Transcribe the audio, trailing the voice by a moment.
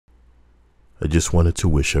I just wanted to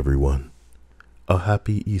wish everyone a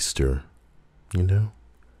happy Easter, you know?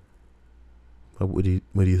 What do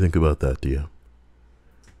you think about that, Dia?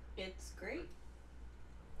 It's great.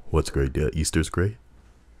 What's great, Dia? Easter's great?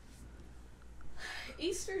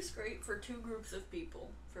 Easter's great for two groups of people.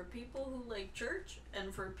 For people who like church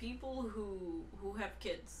and for people who have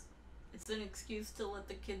kids. It's an excuse to let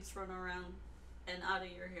the kids run around and out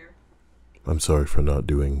of your hair. I'm sorry for not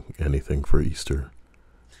doing anything for Easter.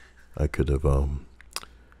 I could have,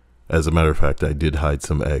 as a matter of fact, I did hide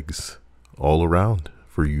some eggs all around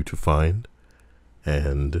for you to find.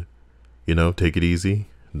 And, you know, take it easy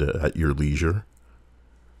at your leisure.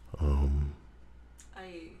 I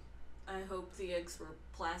hope the eggs were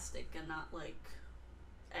plastic and not like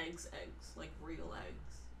eggs, like real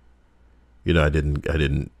eggs. You know, I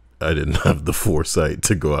didn't have the foresight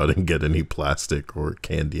to go out and get any plastic or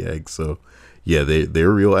candy eggs. So, yeah,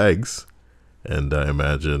 they're real eggs, and I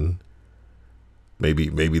imagine maybe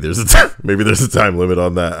there's a time limit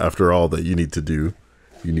on that. After all that you need to do,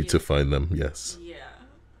 you need to find them. Yes. Yeah.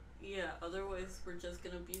 Otherwise, we're just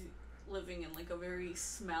gonna be living in like a very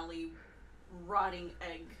smelly, rotting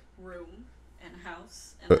egg room and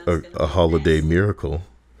house, and that's gonna A be holiday nasty. miracle.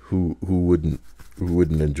 Who wouldn't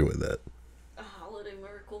enjoy that? A holiday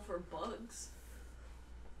miracle for bugs.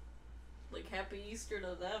 Like happy Easter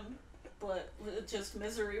to them, but just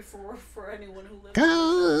misery for anyone who lives.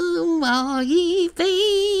 Come, all ye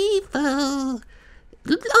faithful.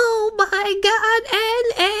 Oh my God, an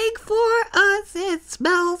egg for us. It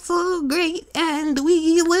smells so great, and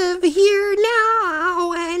we live here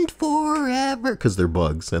now and forever. Because they're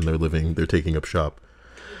bugs and they're taking up shop.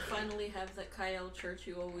 You'd finally have that Kyle church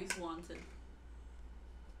you always wanted.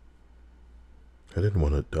 I didn't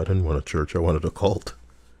want a church. I wanted a cult.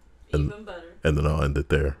 Even better. And then I'll end it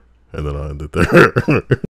there.